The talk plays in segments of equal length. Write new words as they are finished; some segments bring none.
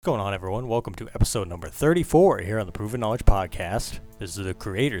What's going on, everyone? Welcome to episode number 34 here on the Proven Knowledge Podcast. This is the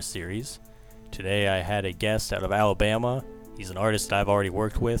Creator Series. Today I had a guest out of Alabama. He's an artist that I've already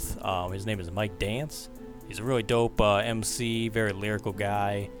worked with. His name is Dantz. He's a really dope MC, very lyrical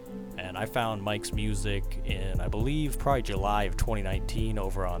guy. And I found Mike's music in, I believe, probably July of 2019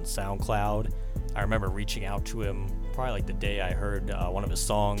 over on SoundCloud. I remember reaching out to him probably like the day I heard one of his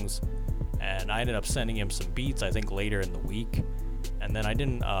songs. And I ended up sending him some beats, I think, later in the week. And then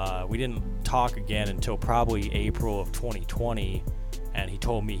we didn't talk again until probably April of 2020, and he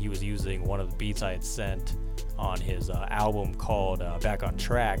told me he was using one of the beats I had sent on his album called Back on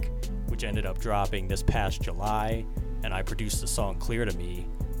Track, which ended up dropping this past July, and I produced the song Clear to Me.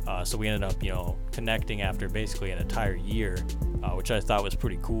 So we ended up, connecting after basically an entire year, which I thought was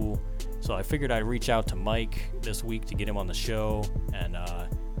pretty cool. So I figured I'd reach out to Mike this week to get him on the show, and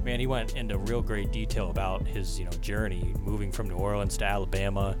man, he went into real great detail about his, journey moving from New Orleans to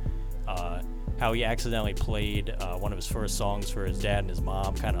Alabama, how he accidentally played one of his first songs for his dad and his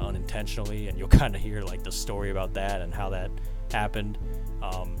mom kind of unintentionally, and you'll kind of hear like the story about that and how that happened.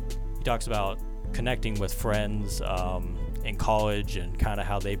 He talks about connecting with friends in college and kind of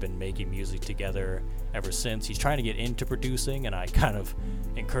how they've been making music together ever since. He's trying to get into producing, and I kind of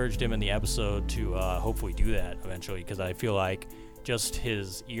encouraged him in the episode to hopefully do that eventually, because I feel like just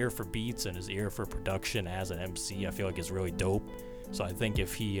his ear for beats and his ear for production as an MC, I feel like is really dope. So I think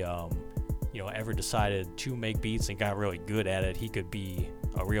if he, ever decided to make beats and got really good at it, he could be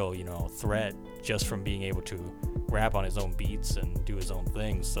a real, threat just from being able to rap on his own beats and do his own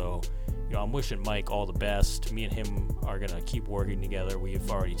thing. So, I'm wishing Mike all the best. Me and him are going to keep working together.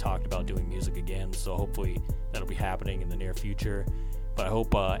 We've already talked about doing music again, so hopefully that'll be happening in the near future. But I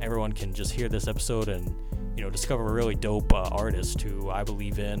hope everyone can just hear this episode and discover a really dope artist who I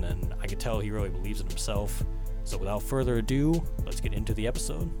believe in, and I can tell he really believes in himself. So without further ado, let's get into the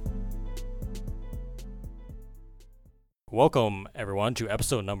episode. Welcome, everyone, to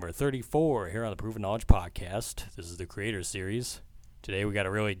episode number 34 here on the Proven Knowledge Podcast. This is the Creator Series. Today we got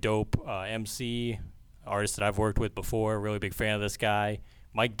a really dope MC, artist that I've worked with before, really big fan of this guy.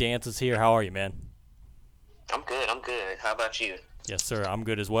 Mike Dantz is here. How are you, man? I'm good. How about you? Yes, sir. I'm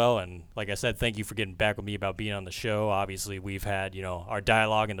good as well. And like I said, thank you for getting back with me about being on the show. Obviously, we've had, our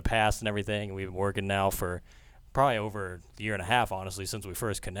dialogue in the past and everything, and we've been working now for probably over a year and a half, honestly, since we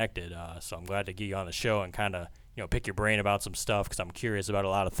first connected. So I'm glad to get you on the show and kind of, pick your brain about some stuff, because I'm curious about a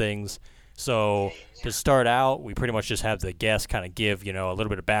lot of things. So to start out, we pretty much just have the guests kind of give, a little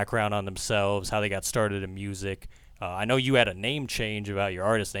bit of background on themselves, how they got started in music. I know you had a name change about your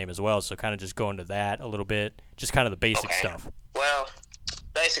artist name as well, so kind of just go into that a little bit, just kind of the basic stuff. Well,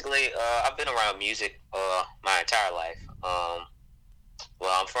 basically, I've been around music my entire life.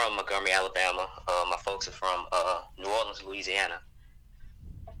 I'm from Montgomery, Alabama. My folks are from New Orleans, Louisiana,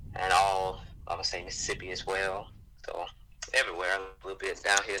 and I'm going to say Mississippi as well. So everywhere, a little bit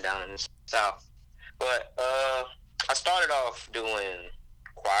down in the South. But I started off doing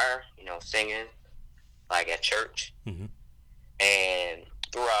choir, singing, like at church. Mm-hmm. And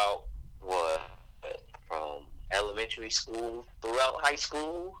throughout from elementary school throughout high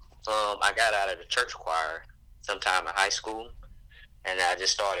school, I got out of the church choir sometime in high school, and I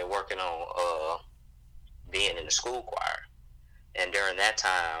just started working on being in the school choir. And during that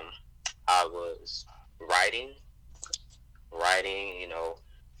time, I was writing.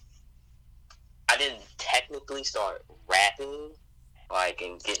 I didn't technically start rapping,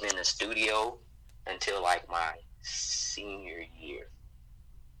 and getting in the studio until my senior year,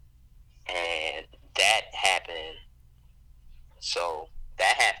 and that happened. So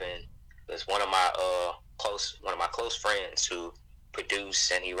that happened because one of my close friends who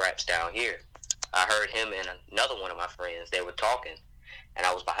produced and he raps down here, I heard him and another one of my friends, they were talking, and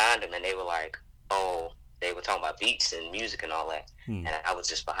I was behind them, and they were like, oh, they were talking about beats and music and all that, and I was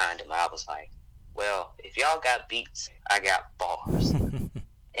just behind them. I was like, well, if y'all got beats, I got bars.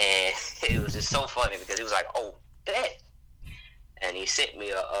 And it was just so funny because he was like, oh, that. And he sent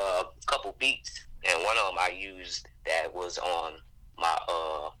me a couple beats, and one of them I used that was on my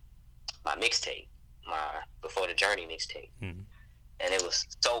my mixtape, my Before the Journey mixtape. And it was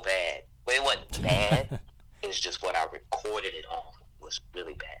so bad. Well, it wasn't bad. It was just what I recorded it on was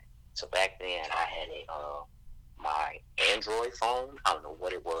really bad. So back then I had my Android phone. I don't know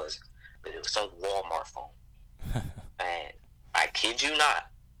what it was, but it was some Walmart phone. And I kid you not,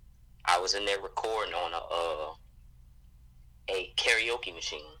 I was in there recording on a karaoke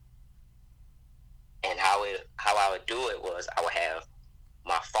machine. And how I would do it was I would have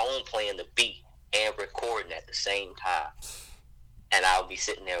my phone playing the beat and recording at the same time. And I would be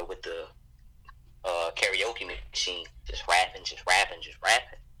sitting there with the karaoke machine, just rapping.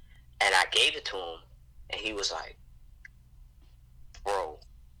 it to him, and he was like, "Bro,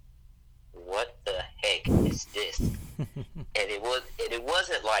 what the heck is this?" And it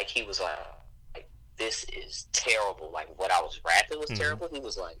wasn't like he was like, "This is terrible." Like what I was rapping was terrible. He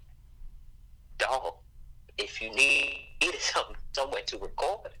was like, "Dog, if you needed somewhere to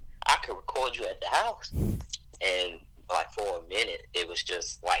record, I could record you at the house." And like for a minute, it was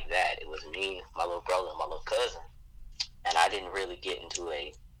just like that. It was me, my little brother, and my little cousin, and I didn't really get into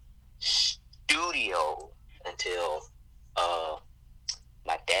a studio until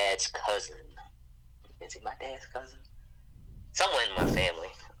my dad's cousin. Is he my dad's cousin? Someone in my family.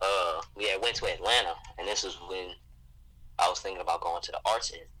 We had went to Atlanta, and this was when I was thinking about going to the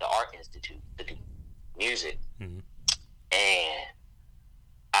art institute to do music. Mm-hmm. And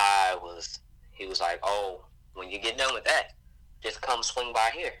he was like, "Oh, when you get done with that, just come swing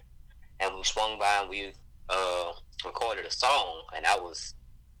by here." And we swung by and we recorded a song, and that was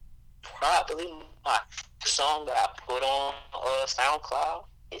probably my song that I put on SoundCloud.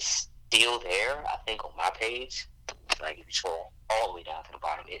 It's still there, I think, on my page. Like if you scroll all the way down to the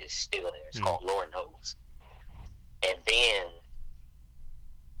bottom, it is still there. It's called Lord Knows. And then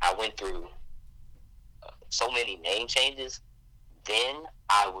I went through so many name changes. Then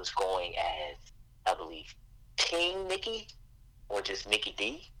I was going as, I believe, King Mickey or just Mickey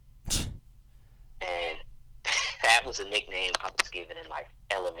D. And that was a nickname I was given in like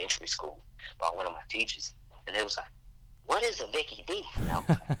elementary school by one of my teachers. And they was like, "What is a Mickey D?" And I was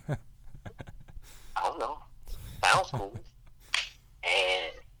like, "I don't know. Sounds cool."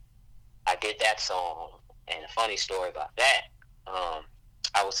 And I did that song. And a funny story about that, I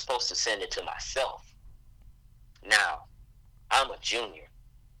was supposed to send it to myself. Now, I'm a junior,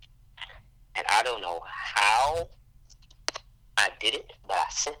 and I don't know how I did it, but I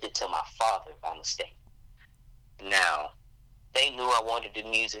sent it to my father by mistake. Now, they knew I wanted to do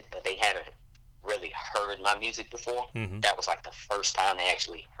music, but they hadn't really heard my music before. Mm-hmm. That was like the first time they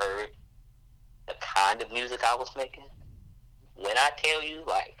actually heard the kind of music I was making. When I tell you,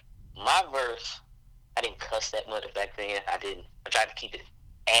 like, my verse, I didn't cuss that much back then. I tried to keep it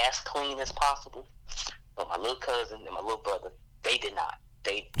as clean as possible. But my little cousin and my little brother, they did not.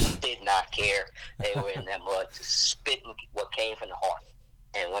 They did not care. They were in that mud to spit what came from the heart.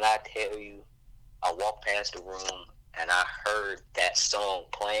 And when I tell you, I walked past the room and I heard that song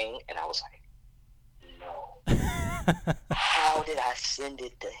playing, and I was like, "No. How did I send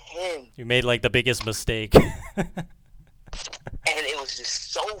it to him?" You made like the biggest mistake. And it was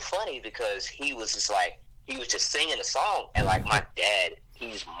just so funny because he was just singing a song, and like my dad,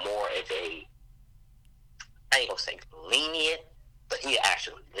 he's more of a, I ain't gonna say lenient, but he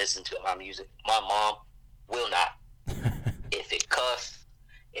actually listened to my music. My mom will not. If it cuss,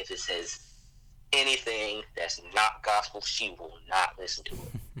 if it says anything that's not gospel, she will not listen to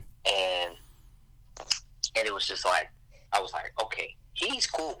it. And it was just like, I was like, okay, he's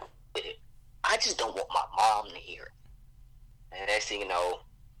cool with it. I just don't want my mom to hear it. And next thing you know,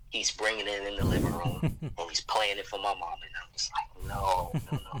 he's bringing it in the living room, and he's playing it for my mom, and I'm just like, no.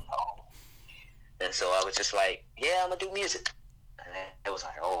 And so I was just like, yeah, I'm going to do music. And it was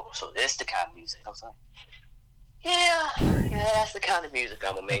like, oh, so this the kind of music. I was like, yeah, that's the kind of music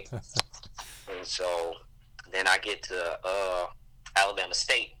I'm going to make. And so then I get to Alabama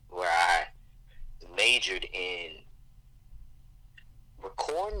State, where I majored in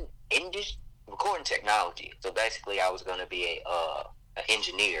recording technology. So basically, I was going to be an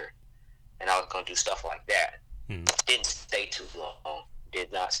engineer, and I was going to do stuff like that. Didn't stay too long.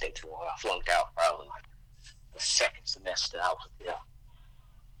 Did not stay too long. I flunked out probably like the second semester I was there.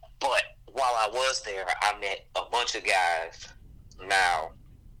 But while I was there, I met a bunch of guys. Now,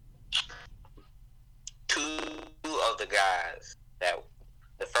 two of the guys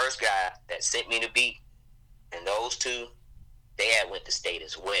the first guy that sent me the beat, and those two, they had went to state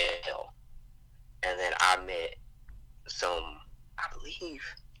as well. And then I met I believe,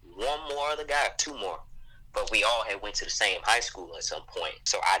 one more other guy, two more. But we all had went to the same high school at some point.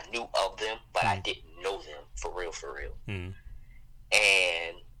 So I knew of them, but I didn't know them for real. And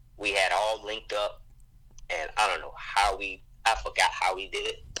we had all linked up, and I don't know I forgot how we did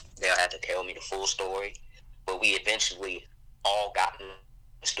it. They'll have to tell me the full story. But we eventually all got in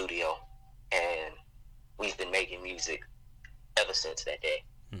the studio, and we've been making music ever since that day.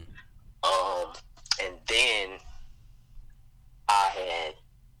 And then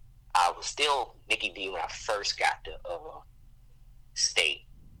I was still Mickey D when I first got to state,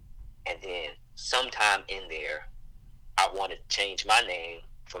 and then sometime in there, I wanted to change my name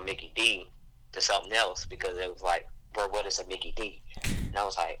from Mickey D to something else, because it was like, bro, what is a Mickey D? And I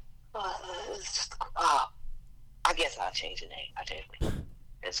was like, I guess I'll change the name. I changed it.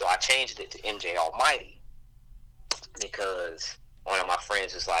 And so I changed it to MJ Almighty because one of my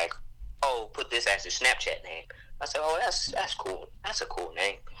friends is like, "Oh, put this as your Snapchat name." I said, "Oh, that's cool. That's a cool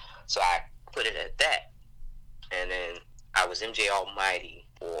name." So I put it at that, and then I was MJ Almighty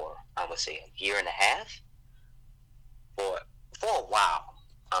for, I'm gonna say, a year and a half, for a while,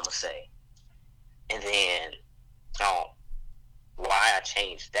 I'm gonna say. And then why I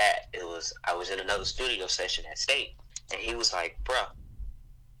changed that, I was in another studio session at State, and he was like, "Bruh,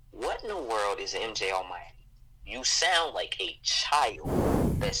 what in the world is MJ Almighty? You sound like a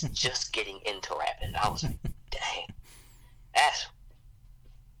child that's just getting into rapping." And I was like, "Dang, that's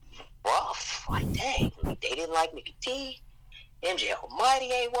rough. Like, dang, they didn't like Mickey T. MJ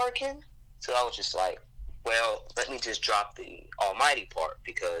Almighty ain't working." So I was just like, well, let me just drop the Almighty part,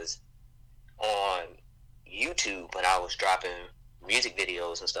 because on YouTube, when I was dropping music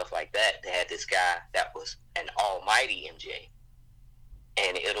videos and stuff like that, they had this guy that was an Almighty MJ.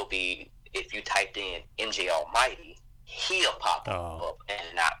 And it'll be, if you typed in MJ Almighty, he'll pop up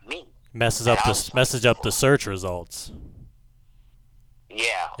and not me. Messes up the search results.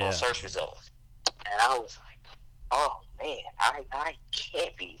 Yeah, on search results. And I was like, oh man, I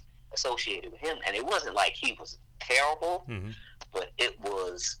can't be associated with him. And it wasn't like he was terrible, but it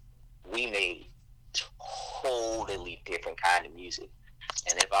was, we made totally different kind of music.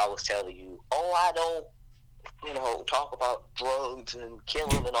 And if I was telling you, oh, I don't, talk about drugs and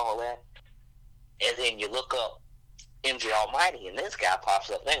killing and all that, and then you look up MJ Almighty and this guy pops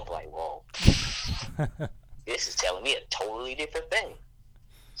up, and I'm like, whoa, this is telling me a totally different thing.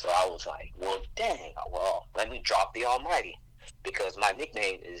 So I was like, well, dang, well, let me drop the Almighty, because my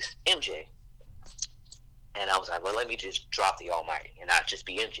nickname is MJ. And I was like, well, let me just drop the Almighty and not just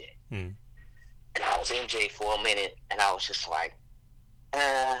be MJ. And I was MJ for a minute, and I was just like,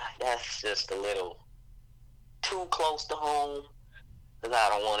 that's just a little too close to home, because I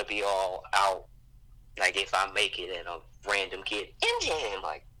don't want to be all out, like if I make it and a random kid, MJ, I'm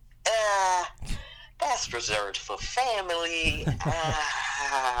like, that's reserved for family.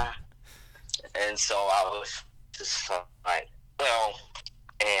 And so I was just like, well,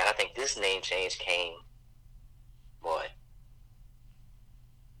 and I think this name change came,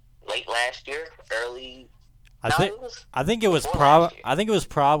 late last year, early. I think it was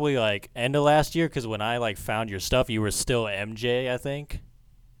probably like end of last year, because when I like found your stuff, you were still MJ, I think.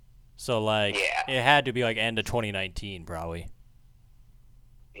 So like, it had to be like end of 2019 probably.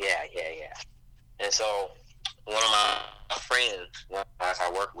 Yeah. And so one of my friends, one guys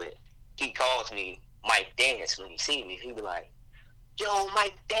I work with, he calls me Mike Dantz when he sees me. He be like, "Yo,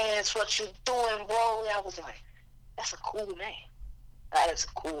 Mike Dantz, what you doing, bro?" And I was like, that's a cool name. That is a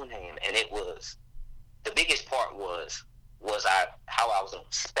cool name. And it was, the biggest part was how I was going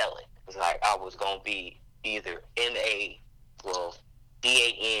to spell it. It was like I was going to be either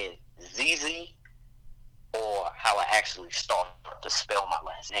D-A-N-Z-Z, or how I actually start to spell my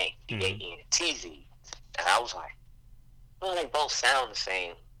last name, D-A-N-T-Z. And I was like, well, they both sound the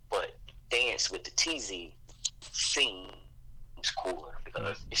same, but Dance with the T-Z seems cooler,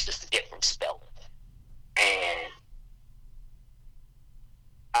 because it's just a different spelling. And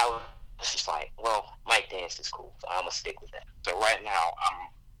I was just like, well, Mike Dance is cool, so I'm going to stick with that. So right now, I'm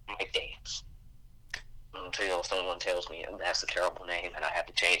Mike Dance. Until someone tells me that's a terrible name and I have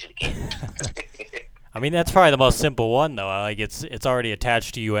to change it again. I mean, that's probably the most simple one, though. Like, it's already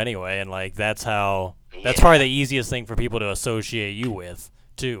attached to you anyway, and like that's probably the easiest thing for people to associate you with,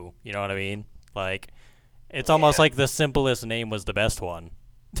 too. You know what I mean? Like, it's almost like the simplest name was the best one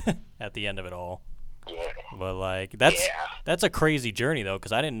at the end of it all. Yeah. But like that's a crazy journey though,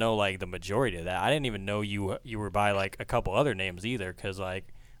 because I didn't know like the majority of that. I didn't even know you were by like a couple other names either, because like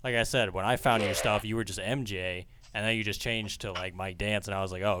I said, when I found your stuff, you were just MJ, and then you just changed to like Mike Dance, and I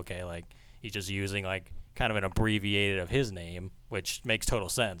was like, oh, okay, like he's just using like kind of an abbreviated of his name, which makes total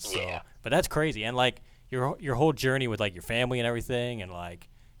sense. So, but that's crazy, and like your whole journey with like your family and everything, and like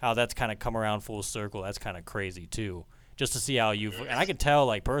how that's kind of come around full circle. That's kind of crazy too, just to see how and I can tell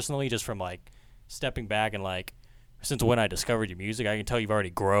like personally just from like stepping back and like since when I discovered your music, I can tell you've already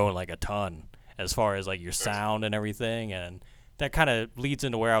grown like a ton as far as like your sound and everything, and that kind of leads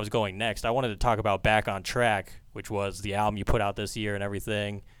into where I was going next. I wanted to talk about Back on Track, which was the album you put out this year and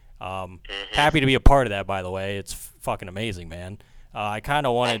everything. Happy to be a part of that, by the way. It's fucking amazing, man. I kind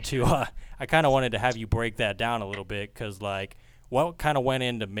of wanted to have you break that down a little bit, because like what kind of went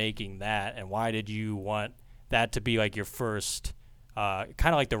into making that, and why did you want that to be like your first kind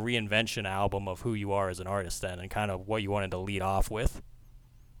of like the reinvention album of who you are as an artist then, and kind of what you wanted to lead off with?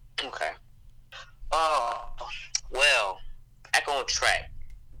 Okay. Well, Back on Track,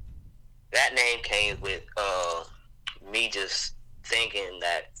 that name came with me just thinking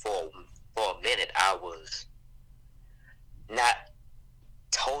that for a minute I was not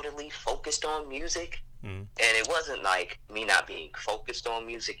totally focused on music. Mm. And it wasn't like me not being focused on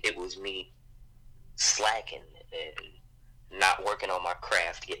music. It was me slacking and not working on my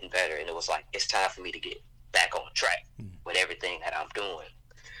craft, getting better. And it was like, it's time for me to get back on track with everything that I'm doing.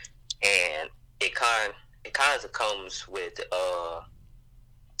 And it kind of comes with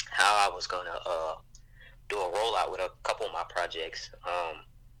how I was gonna do a rollout with a couple of my projects.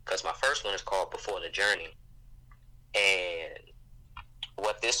 Because my first one is called Before the Journey, and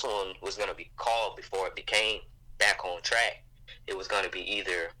what this one was going to be called before it became Back on Track, it was going to be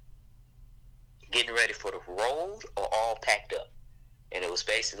either Getting Ready for the Road or All Packed Up. And it was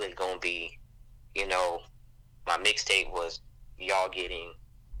basically going to be, you know, my mixtape was y'all getting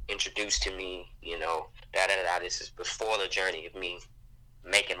introduced to me, you know, this is before the journey of me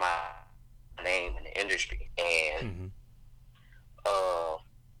making my name in the industry. And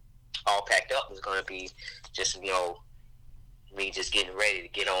All Packed Up was going to be just, you know, me just getting ready to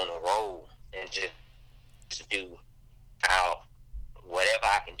get on the road and just to do whatever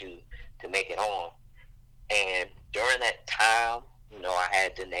I can do to make it on. And during that time, you know, I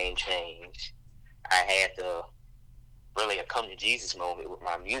had the name change. I had really a come to Jesus moment with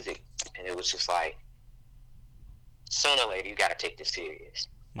my music, and it was just like, sooner or later you got to take this serious.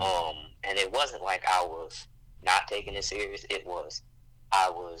 And it wasn't like I was not taking it serious. It was I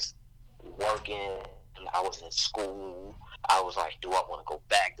was working, I was in school. I was like, do I want to go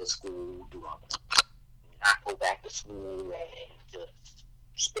back to school? Do I want to not go back to school and just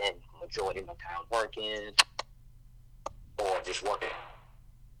spend the majority of my time working, or just working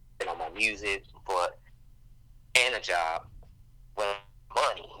on my music, and a job with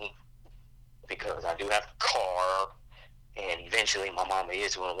money, because I do have a car, and eventually my mama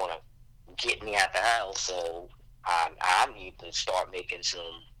is going to want to get me out the house, so I need to start making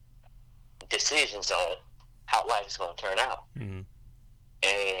some decisions on how life is going to turn out. And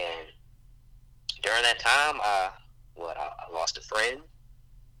during that time, I lost a friend,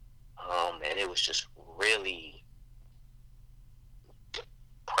 and it was just really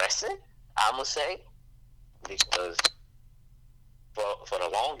depressing, I'm gonna say, because for the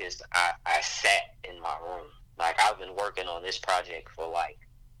longest, I sat in my room. Like, I've been working on this project for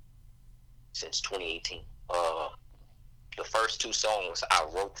since 2018. The first two songs I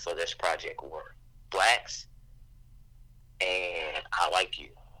wrote for this project were Blacks and I Like You.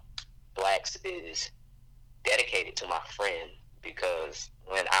 Blacks is dedicated to my friend, because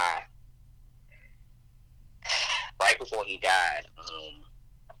right before he died,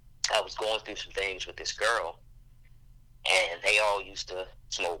 I was going through some things with this girl, and they all used to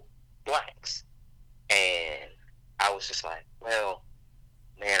smoke Blacks. And I was just like, well,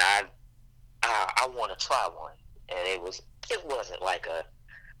 man, I want to try one. And it wasn't like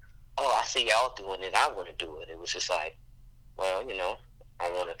I see y'all doing it, I want to do it. It was just like, well, you know, I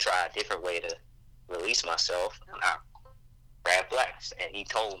want to try a different way to release myself. And I grabbed Blacks. And he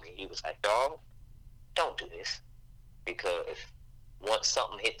told me, he was like, dog, don't do this. Because once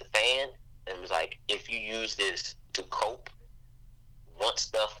something hit the fan, and it was like, if you use this to cope, once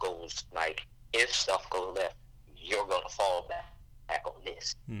stuff goes, if stuff goes left, you're going to fall back on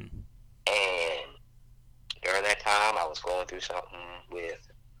this. And during that time, I was going through something with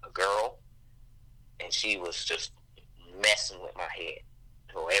a girl, and she was just messing with my head.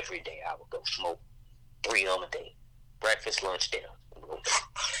 So every day I would go smoke 3 of them a day. Breakfast, lunch, dinner.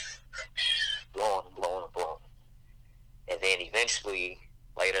 Blowing. And then eventually,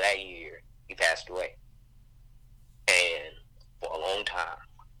 later that year, he passed away. And for a long time,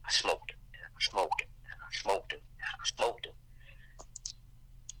 I smoked him.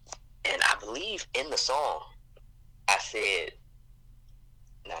 And I believe in the song, I said,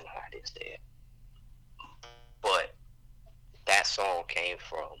 no, I didn't say it. But that song came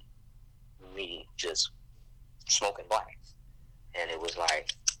from me just smoking Blacks. And it was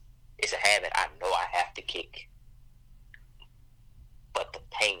like, it's a habit I know I have to kick. But the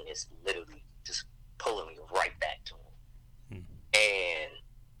pain is literally just pulling me right back to him. And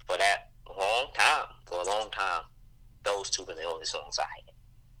for a long time, those two were the only songs I had.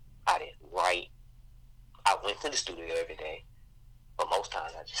 I didn't write. I went to the studio every day, but most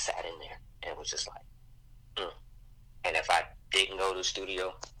times I just sat in there and was just like, And if I didn't go to the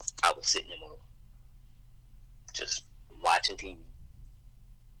studio, I would sit in the room, just watching TV,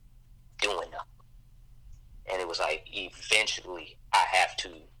 doing nothing. And it was like, eventually, I have to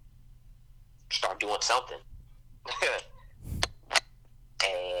start doing something.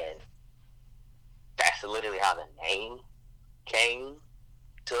 And that's literally how the name came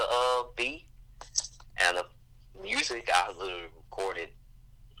to be. And the music, I literally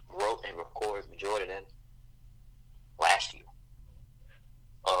wrote and recorded majority of them last year.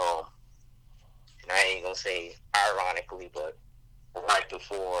 And I ain't gonna say ironically, but right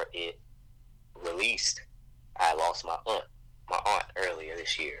before it released, I lost my aunt earlier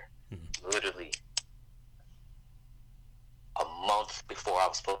this year. Literally a month before I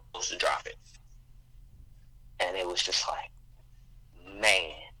was supposed to drop it. And it was just like,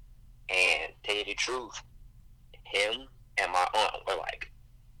 man. And to tell you the truth, him and my aunt were like,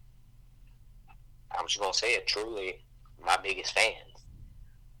 I'm just gonna say it, truly my biggest fans.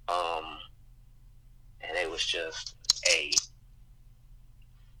 And it was just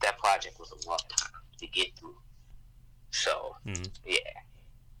that project was a lot to get through. So, yeah,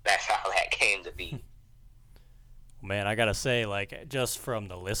 that's how that came to be. Man, I gotta say, like, just from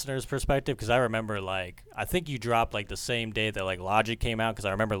the listener's perspective, because I remember, like, I think you dropped, like, the same day that, like, Logic came out, because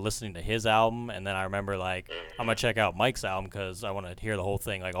I remember listening to his album, and then I remember, like, I'm gonna check out Mike's album, because I want to hear the whole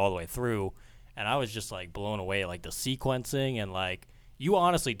thing, like, all the way through, and I was just, like, blown away, like, the sequencing, and, like, you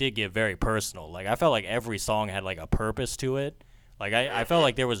honestly did get very personal. Like, I felt like every song had, like, a purpose to it. Like, I felt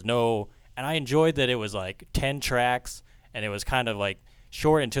like there was no, and I enjoyed that it was, like, 10 tracks, and it was kind of, like,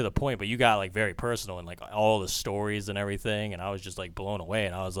 short and to the point, but you got, like, very personal and, like, all the stories and everything, and I was just, like, blown away,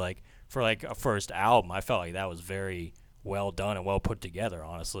 and I was, like, for, like, a first album, I felt like that was very well done and well put together,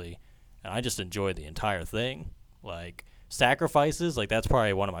 honestly, and I just enjoyed the entire thing. Like, Sacrifices, like, that's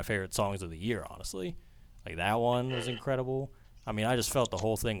probably one of my favorite songs of the year, honestly. Like, that one was incredible. I mean, I just felt the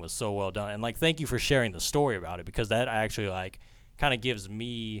whole thing was so well done, and, like, thank you for sharing the story about it, because that actually, like, kind of gives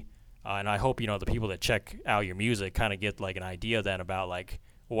me and I hope, the people that check out your music kind of get, like, an idea then about, like,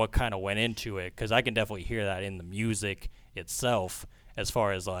 what kind of went into it, because I can definitely hear that in the music itself as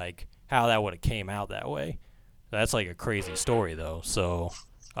far as, like, how that would have came out that way. That's, like, a crazy story, though. So,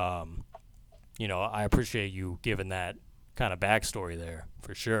 I appreciate you giving that kind of backstory there,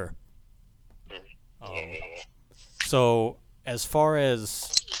 for sure. So, as far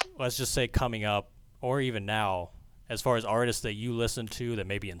as, let's just say coming up, or even now, as far as artists that you listen to that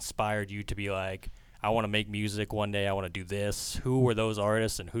maybe inspired you to be like, I want to make music one day, I want to do this, who were those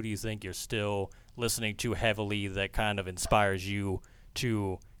artists, and who do you think you're still listening to heavily that kind of inspires you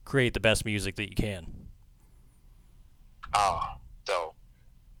to create the best music that you can? So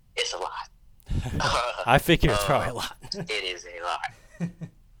it's a lot. I figure it's probably a lot. It is a lot.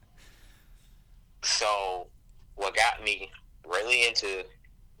 So what got me really into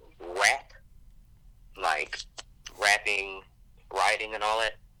rap, like rapping, writing, and all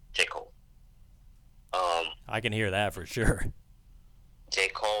that, J. Cole. I can hear that for sure. J.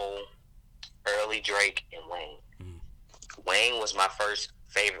 Cole, early Drake, and Wayne. Wayne was my first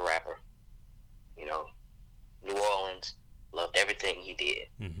favorite rapper. New Orleans, loved everything he did.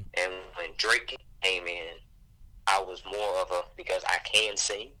 And when Drake came in, I was more of a, because I can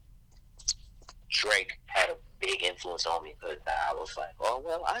sing, Drake had a big influence on me, because I was like, oh,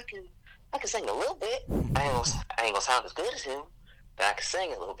 well, I can sing a little bit. I ain't gonna sound as good as him, but I can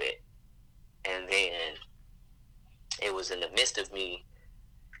sing a little bit. And then it was in the midst of me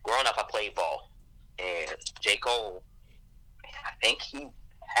growing up. I played ball, and J. Cole, I think he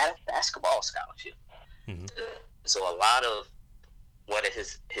had a basketball scholarship. So a lot of what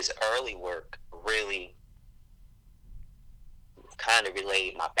his early work really kind of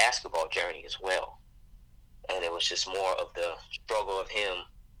relayed my basketball journey as well. And it was just more of the struggle of him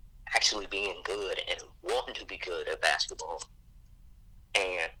actually being good and wanting to be good at basketball,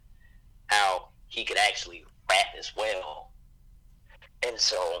 and how he could actually rap as well. And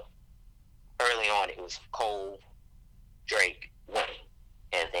so early on it was Cole, Drake, Wayne,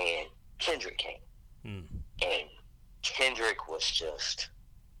 and then Kendrick came. And Kendrick was just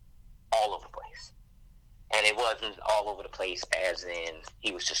all over the place. And it wasn't all over the place as in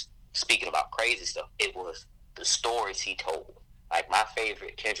he was just speaking about crazy stuff. It was the stories he told. Like, my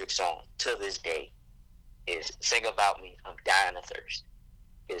favorite Kendrick song to this day is Sing About Me, I'm Dying of Thirst.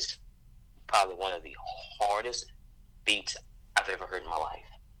 It's probably one of the hardest beats I've ever heard in my life.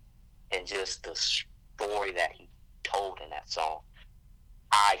 And just the story that he told in that song,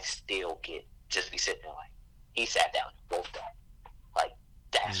 I still just be sitting there like, he sat down and wrote that. Like,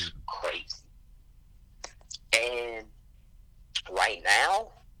 that's crazy. And right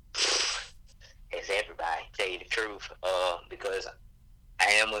now, it's everybody, tell you the truth, because I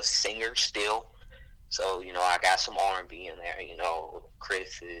am a singer still. So, I got some R&B in there,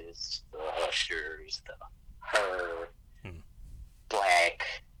 Chris's, the Ushers, the Her, Black,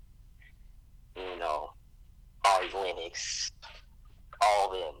 Ari Lennox,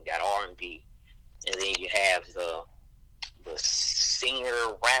 all of them got R&B. And then you have the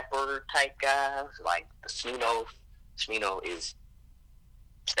singer rapper type guys like the Smino. Smino is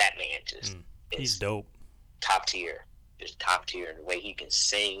that man just He's is dope. top tier. Just top tier. The way he can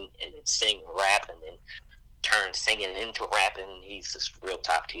sing and then sing rap and then turn singing into rapping, he's just real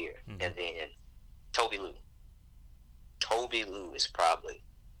top tier. And then Toby Lou. Toby Lou is probably,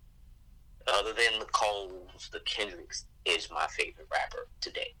 other than the Coles, the Kendricks, is my favorite rapper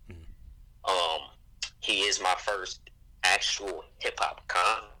today. He is my first actual hip hop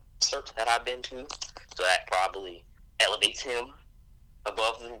concert that I've been to, so that probably elevates him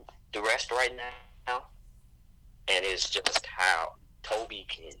above the rest right now. And it's just how Toby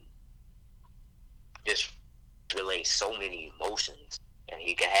can just relay so many emotions, and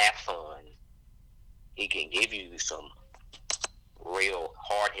he can have fun. He can give you some real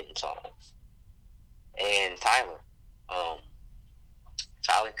hard hitting songs. And Tyler,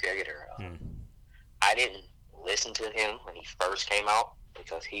 Creator, I didn't listen to him when he first came out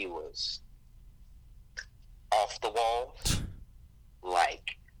because he was off the walls.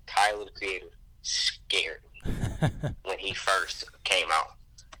 Like, Tyler the Creator scared me when he first came out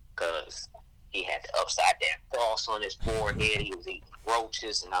because he had the upside down cross on his forehead. He was eating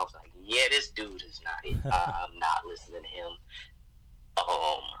roaches, and I was like, yeah, this dude is not it. I'm not listening to him.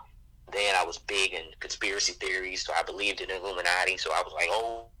 Then I was big in conspiracy theories, so I believed in Illuminati. So I was like,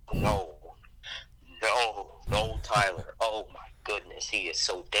 oh, no, Tyler. Oh, my goodness. He is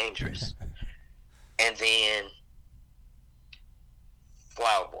so dangerous. And then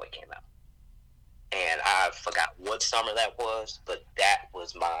Flower Boy came out. And I forgot what summer that was, but that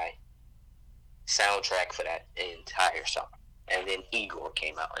was my soundtrack for that entire summer. And then Igor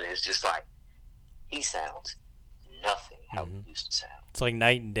came out, and it's just like, he sounds nothing how he used to sound. It's like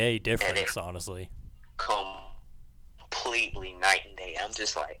night and day difference, honestly. Completely night and day. I'm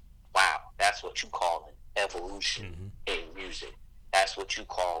just like, wow, that's what you call an evolution in music. That's what you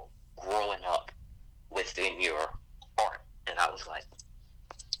call growing up within your art. And I was like,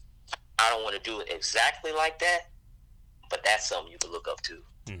 I don't want to do it exactly like that, but that's something you can look up to.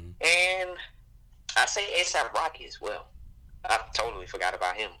 And I say A$AP Rocky as well. I totally forgot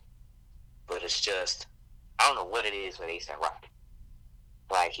about him. But it's just, I don't know what it is with A$AP Rocky.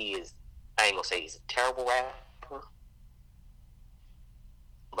 Like, he is, I ain't gonna say he's a terrible rapper,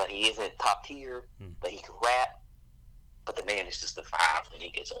 but he isn't top tier, but he can rap. But the man is just a vibe when he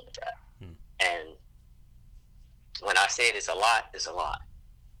gets on the track. And when I say it's a lot, it's a lot.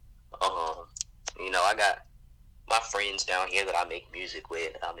 You know, I got my friends down here that I make music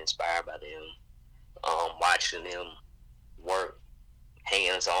with. I'm inspired by them. Watching them work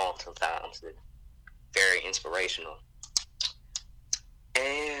hands-on sometimes. They're very inspirational.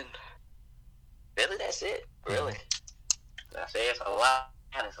 And really, that's it. Really. I say it's a lot.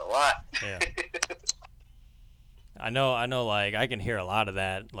 It's a lot. Yeah. I know, like, I can hear a lot of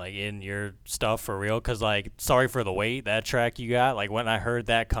that, like, in your stuff for real, because, like, Sorry for the Wait, that track you got, like, when I heard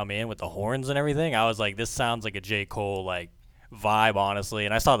that come in with the horns and everything, I was like, this sounds like a J. Cole, like, vibe, honestly,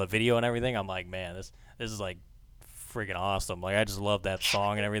 and I saw the video and everything, I'm like, man, this is, like, freaking awesome. Like, I just love that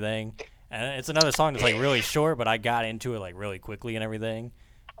song and everything, and it's another song that's, like, really short, but I got into it, like, really quickly and everything,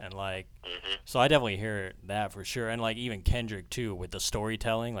 and, like, so I definitely hear that for sure, and, like, even Kendrick, too, with the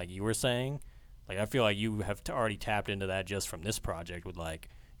storytelling, like you were saying. Like, I feel like you have already tapped into that just from this project with, like,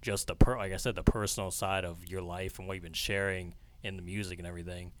 just like I said, the personal side of your life and what you've been sharing in the music and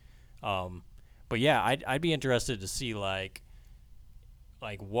everything. But yeah, I'd be interested to see like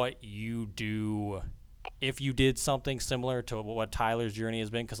what you do if you did something similar to what Tyler's journey has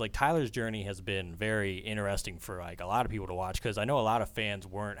been, because like Tyler's journey has been very interesting for like a lot of people to watch, because I know a lot of fans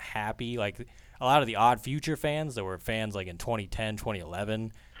weren't happy, like a lot of the Odd Future fans that were fans like in 2010,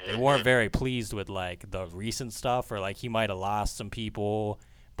 2011, they weren't very pleased with like the recent stuff, or like he might have lost some people,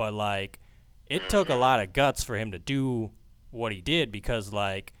 but like it took a lot of guts for him to do what he did, because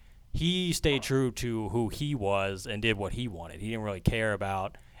like he stayed true to who he was and did what he wanted. He didn't really care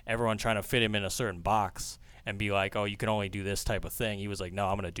about everyone trying to fit him in a certain box and be like, oh, you can only do this type of thing. He was like, no,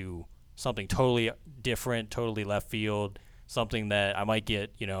 I'm going to do something totally different, totally left field, something that I might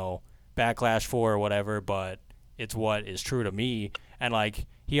get, you know, backlash for or whatever, but it's what is true to me. And like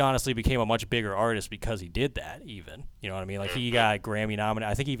he honestly became a much bigger artist because he did that, even. You know what I mean? Like he got Grammy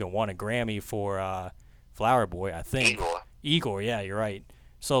nominated. I think he even won a Grammy for Flower Boy, I think. Igor, yeah, you're right.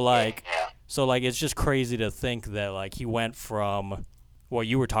 So like it's just crazy to think that like he went from what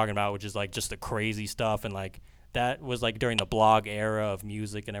you were talking about, which is like just the crazy stuff, and like that was like during the blog era of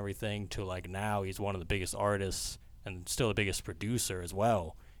music and everything, to like now he's one of the biggest artists and still the biggest producer as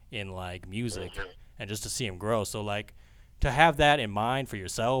well in like music, and just to see him grow. So like to have that in mind for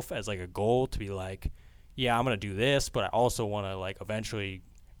yourself as like a goal, to be like, yeah, I'm gonna do this, but I also want to like eventually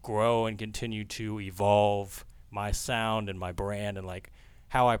grow and continue to evolve my sound and my brand, and like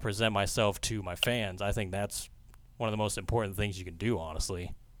how I present myself to my fans. I think that's one of the most important things you can do,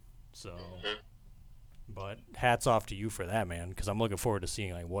 honestly. So, but hats off to you for that, man, because I'm looking forward to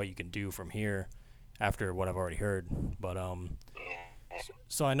seeing like what you can do from here after what I've already heard. But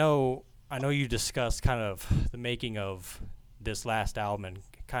so I know you discussed kind of the making of this last album and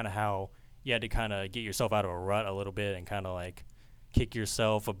kind of how you had to kind of get yourself out of a rut a little bit and kind of like kick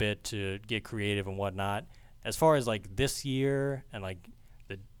yourself a bit to get creative and whatnot. As far as like this year and like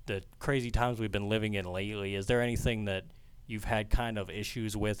the crazy times we've been living in lately, is there anything that you've had kind of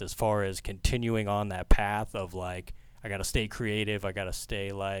issues with as far as continuing on that path of like, I got to stay creative, I got to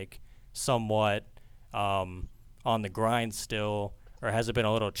stay like somewhat on the grind still, or has it been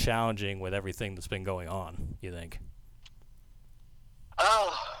a little challenging with everything that's been going on, you think?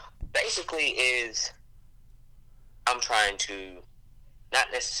 Basically is I'm trying to not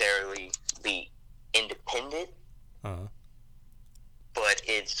necessarily be independent, but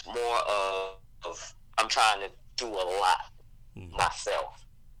it's more of I'm trying to do a lot myself.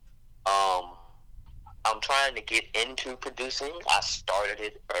 I'm trying to get into producing. I started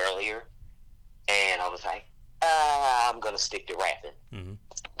it earlier, and I was like, I'm going to stick to rapping.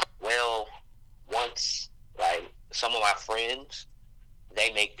 Well, once, like, some of my friends,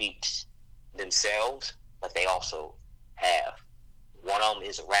 they make beats themselves, but they also have, one of them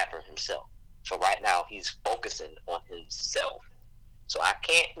is a rapper himself. So right now, he's focusing on himself. So I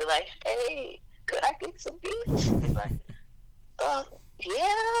can't be like, hey, could I get some beats? Like,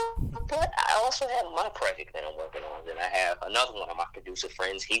 yeah, but I also have my project that I'm working on. Then I have another one of my producer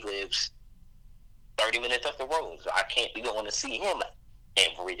friends. He lives 30 minutes up the road, so I can't be going to see him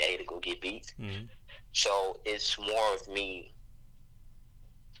every day to go get beats. So it's more of me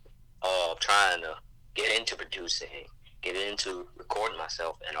trying to get into producing, get into recording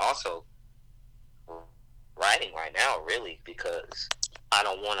myself, and also writing right now, really, because I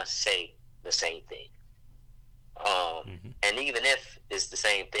don't want to say the same thing. And even if it's the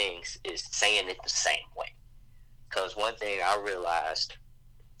same things, it's saying it the same way. Because one thing I realized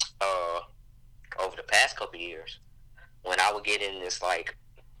over the past couple of years, when I would get in this like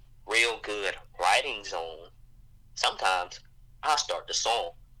real good writing zone, sometimes I'll start the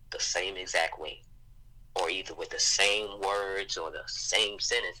song the same exact way, or either with the same words or the same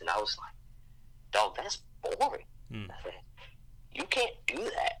sentence, and I was like, dog, that's boring. You can't do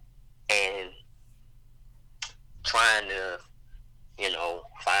that. And trying to,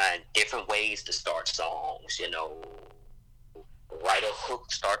 find different ways to start songs, write a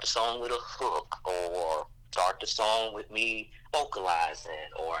hook, start the song with a hook, or start the song with me vocalizing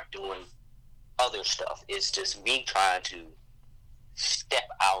or doing other stuff. It's just me trying to step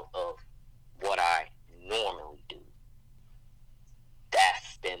out of what I normally do.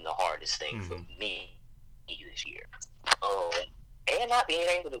 That's been the hardest thing for me this year. And not being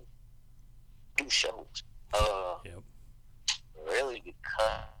able to do shows. Really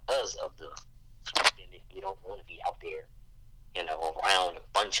because of the pandemic, you don't want to be out there, around a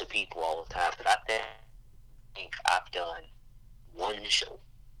bunch of people all the time. But I think I've done one show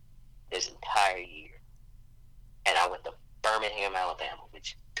this entire year, and I went to Birmingham, Alabama,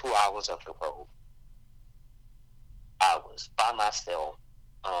 which 2 hours up the road. I was by myself,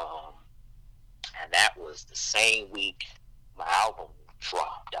 and that was the same week my album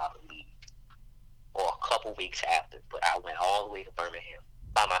dropped, I believe, or a couple weeks after. But I went all the way to Birmingham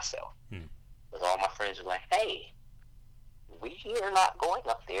by myself. Because all my friends were like, hey, we are not going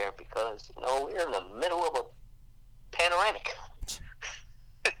up there because, we're in the middle of a panoramic.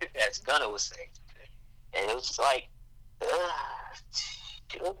 As Gunner was saying. And it was just like,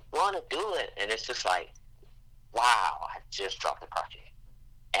 you don't want to do it. And it's just like, wow, I just dropped a project.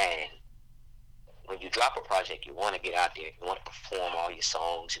 And when you drop a project, you want to get out there. You want to perform all your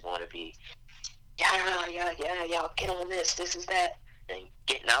songs. You want to be, yeah, get on this is that. And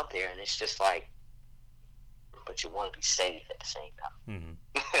getting out there, and it's just like, but you want to be safe at the same time.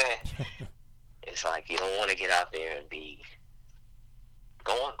 It's like you don't want to get out there and be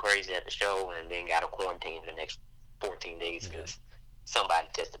going crazy at the show and then got to quarantine for the next 14 days because somebody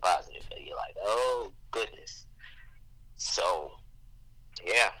tested positive. And you're like, oh, goodness. So,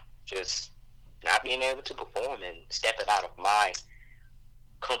 yeah, just not being able to perform and stepping out of my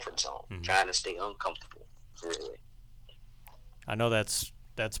comfort zone, trying to stay uncomfortable, really. I know that's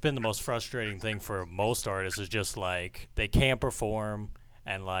been the most frustrating thing for most artists is just like they can't perform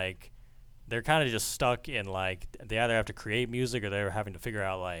and like they're kind of just stuck in like they either have to create music or they're having to figure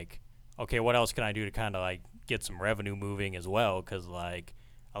out like, okay, what else can I do to kind of like get some revenue moving as well, because like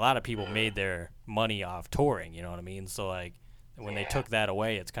a lot of people made their money off touring, you know what I mean? So like when they took that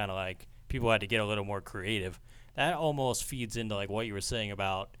away, it's kind of like people had to get a little more creative. that almost feeds into like what you were saying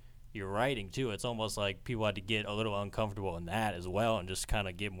about your writing too. It's almost like people had to get a little uncomfortable in that as well, and just kind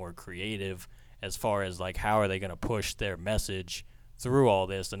of get more creative as far as like how are they going to push their message through all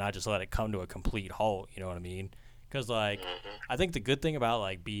this and not just let it come to a complete halt. You know what I mean? Because like I think the good thing about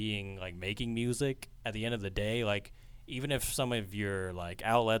like being like making music at the end of the day, like even if some of your like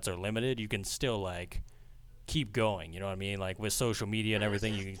outlets are limited, you can still like keep going. You know what I mean? Like with social media and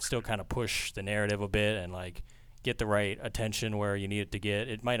everything, you can still kind of push the narrative a bit and like get the right attention where you need it to get.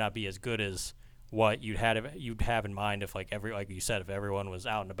 It might not be as good as what you'd have in mind if like you said, if everyone was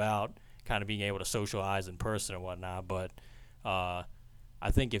out and about, kind of being able to socialize in person and whatnot. But I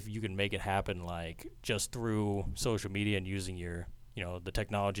think if you can make it happen like just through social media and using your the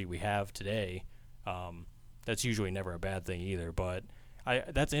technology we have today, that's usually never a bad thing either. But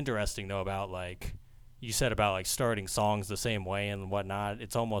that's interesting though about like you said about like starting songs the same way and whatnot.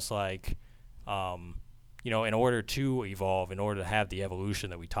 It's almost like in order to evolve, in order to have the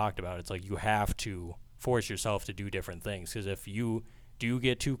evolution that we talked about, it's like you have to force yourself to do different things. Because if you do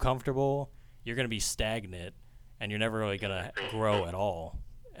get too comfortable, you're going to be stagnant and you're never really going to grow at all.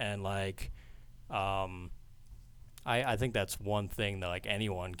 And like, I think that's one thing that like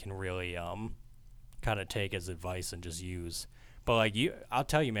anyone can really kind of take as advice and just use. But like I'll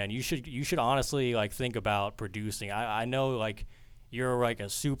tell you, man, you should honestly like think about producing. I know like you're like a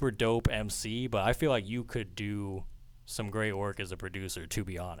super dope MC, but I feel like you could do some great work as a producer, to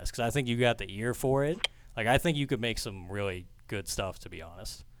be honest, because I think you got the ear for it. Like I think you could make some really good stuff, to be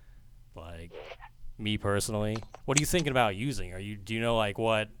honest. Like me personally, what are you thinking about using? Do you know like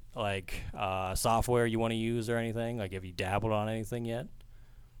what like software you want to use or anything? Like have you dabbled on anything yet?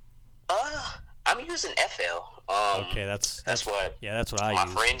 I'm using FL. Okay, that's what that's what I my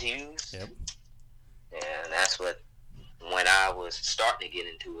use. friends use. Yep. And that's what when I was starting to get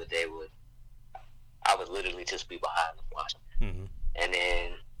into it, I would literally just be behind the watch. Mm-hmm. And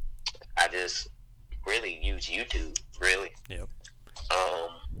then I just really use YouTube, really. Yep.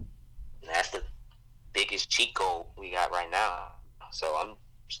 That's the biggest cheat code we got right now. So I'm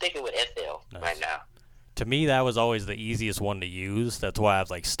sticking with FL right now. To me, that was always the easiest one to use. That's why I've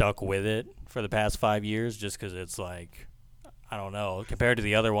like stuck with it for the past 5 years, just because it's like, I don't know, compared to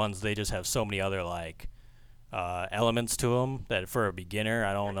the other ones, they just have so many other like elements to them that for a beginner,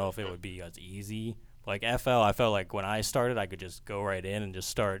 I don't know if it would be as easy. Like FL, I felt like when I started, I could just go right in and just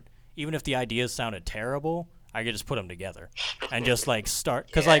start. Even if the ideas sounded terrible, I could just put them together and just like start.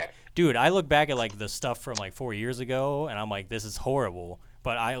 Because like, dude, I look back at like the stuff from like 4 years ago, and I'm like, this is horrible.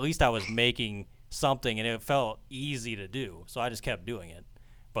 But at least I was making something, and it felt easy to do, so I just kept doing it.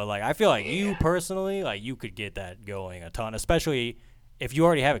 But like, I feel like you personally, like you could get that going a ton, especially if you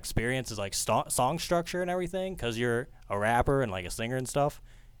already have experience as like song structure and everything, because you're a rapper and like a singer and stuff.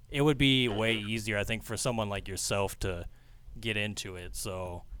 It would be way easier, I think, for someone like yourself to get into it.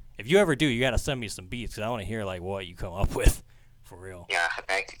 So if you ever do, you got to send me some beats, because I want to hear like what you come up with, for real. Yeah,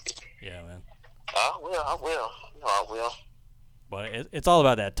 thank you. Yeah, man. I will. No, I will. But it's all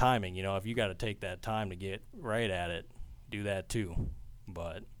about that timing, if you got to take that time to get right at it, do that too.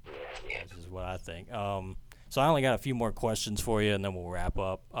 But this is what I think. So I only got a few more questions for you, and then we'll wrap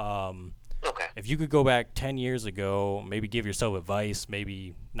up. Okay. If you could go back 10 years ago, maybe give yourself advice,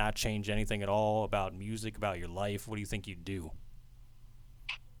 maybe not change anything at all about music, about your life, what do you think you'd do?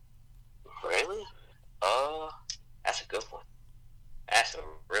 Really? That's a good one. That's a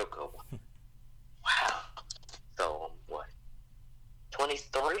real good one. Wow. So, what?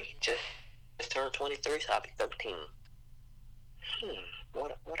 23? Just turned 23, so I'll be 13.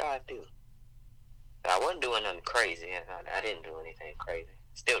 What do I do? I wasn't doing nothing crazy. I didn't do anything crazy.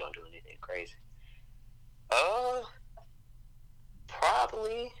 Still don't do anything crazy.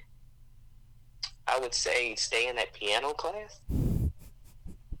 Probably, I would say stay in that piano class,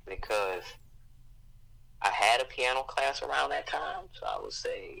 because I had a piano class around that time, so I would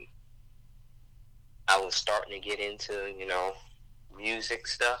say I was starting to get into, music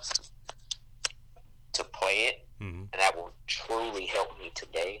stuff to play it, and that will truly help me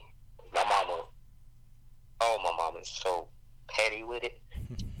today. My mama's so petty with it,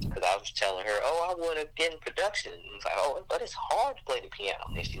 because I was telling her, I want to get in production. And it's like, but it's hard to play the piano.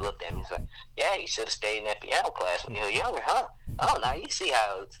 And she looked at me and was like, yeah, you should have stayed in that piano class when you were younger, huh? Oh, now you see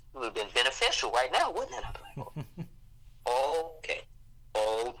how it would have been beneficial right now, wouldn't it? I'm like, okay.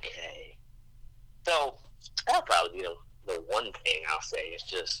 So that'll probably be the one thing I'll say is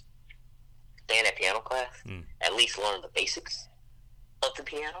just stay in that piano class, at least learn the basics of the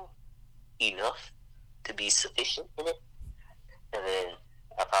piano enough to be sufficient in it, and then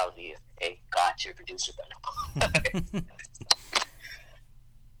I'll probably be a gotcha producer. But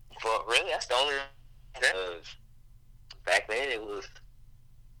really, that's the only back then it was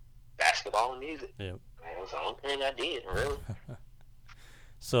basketball and music. Yep. That was the only thing I did, really.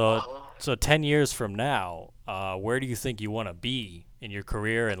 So 10 years from now, where do you think you want to be in your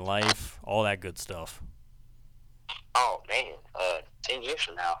career and life, all that good stuff? Oh, man. 10 years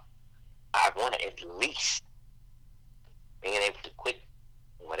from now, I want to at least being able to quit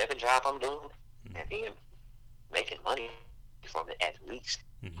whatever job I'm doing and making money from it at least.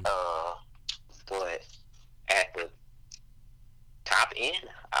 Mm-hmm. But at the top end,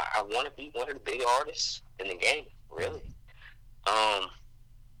 I want to be one of the big artists in the game, really. I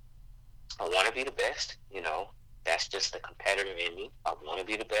want to be the best, That's just the competitor in me. I want to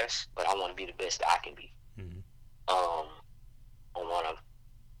be the best, but I want to be the best I can be. Mm-hmm. I want to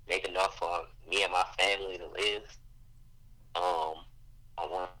make enough for me and my family to live. I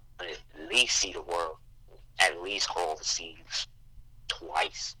want to at least see the world, at least go overseas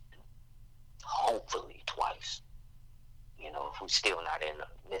twice, hopefully twice. If we're still not in the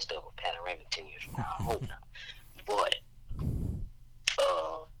midst of a panoramic 10 years from now, I hope not. But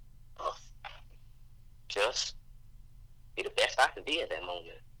just be the best I can be at that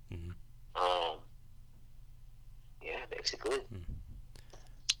moment. Mm-hmm. Yeah, basically. Mm-hmm.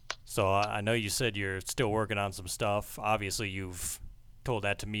 So I know you said you're still working on some stuff. Obviously, you've told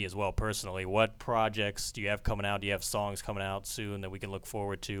that to me as well personally. What projects do you have coming out? Do you have songs coming out soon that we can look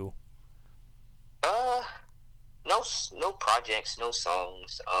forward to? No projects, no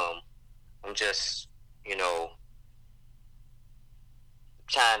songs. I'm just,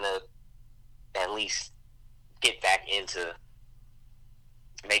 trying to at least get back into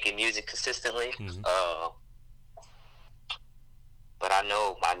making music consistently. Mm-hmm. But I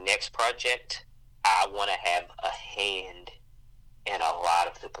know my next project, I want to have a hand in a lot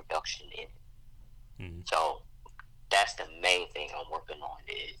of the production in it. Mm-hmm. So that's the main thing I'm working on,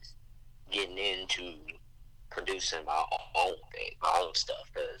 is getting into producing my own thing, my own stuff.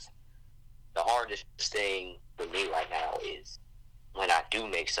 Because the hardest thing for me right now is, when I do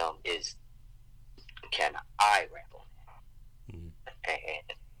make some, is can I rap on it? Mm-hmm.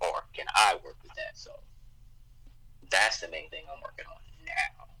 Or can I work with that? So that's the main thing I'm working on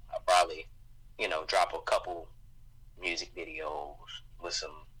now. I'll probably, drop a couple music videos with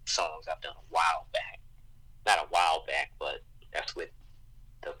some songs I've done a while back. Not a while back, but that's with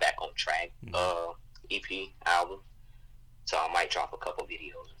the Back on Track EP album. So I might drop a couple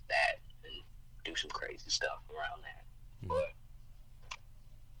videos of that and do some crazy stuff around that. Mm-hmm. But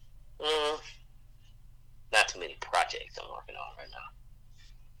not too many projects I'm working on right now.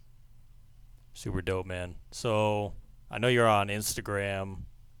 Super dope, man. So I know you're on Instagram.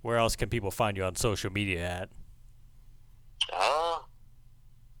 Where else can people find you on social media at? I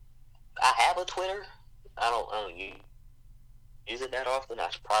have a Twitter. I don't use it that often. I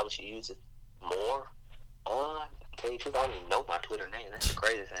probably should use it more. Tell you the truth, I don't even know my Twitter name. That's the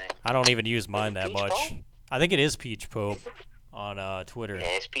crazy thing. I don't even use mine that Peach much. Pope? I think it is Peach Pope on Twitter. Yeah,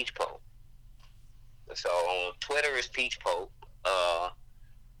 it's Peach Pope. So on Twitter is Peach Pope.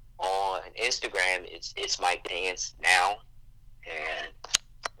 On Instagram it's Mike Dantz now. And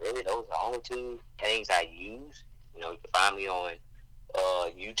really those are the only two things I use. You can find me on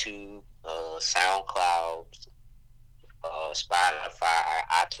YouTube, SoundCloud, Spotify,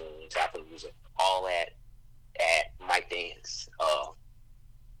 iTunes, Apple Music, all that at Mike Dantz.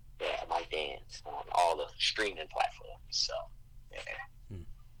 Mike Dantz on all the streaming platforms. So, yeah.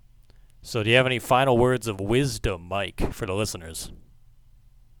 So do you have any final words of wisdom, Mike, for the listeners?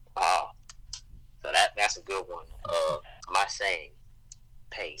 So that's a good one. My saying,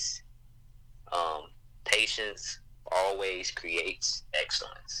 pace. Patience always creates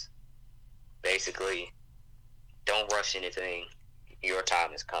excellence. Basically, don't rush anything. Your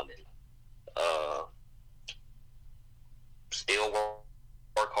time is coming. Still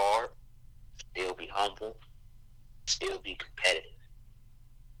work hard. Still be humble. Still be competitive.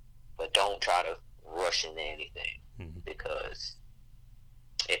 But don't try to rush into anything, because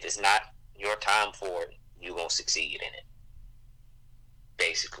if it's not your time for it, you won't succeed in it.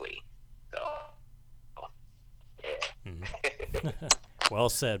 Basically. So, yeah. Well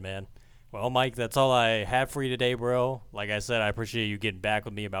said, man. Well, Mike, that's all I have for you today, bro. Like I said, I appreciate you getting back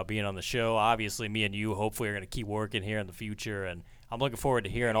with me about being on the show. Obviously, me and you hopefully are going to keep working here in the future, and I'm looking forward to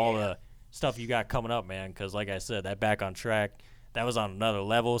hearing all the stuff you got coming up, man, because like I said, that Back on Track, that was on another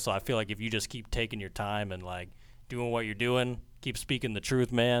level. So I feel like if you just keep taking your time and like doing what you're doing, keep speaking the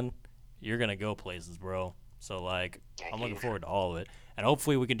truth, man, you're gonna go places, bro. So like, I'm looking forward to all of it, and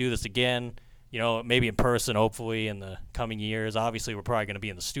hopefully we can do this again. Maybe in person. Hopefully in the coming years. Obviously, we're probably gonna be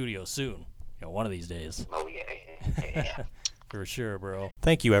in the studio soon. One of these days. Oh yeah. For sure, bro.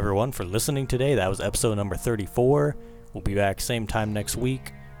 Thank you, everyone, for listening today. That was episode number 34. We'll be back same time next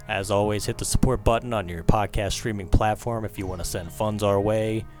week. As always, hit the support button on your podcast streaming platform if you want to send funds our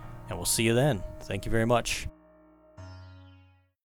way, and we'll see you then. Thank you very much.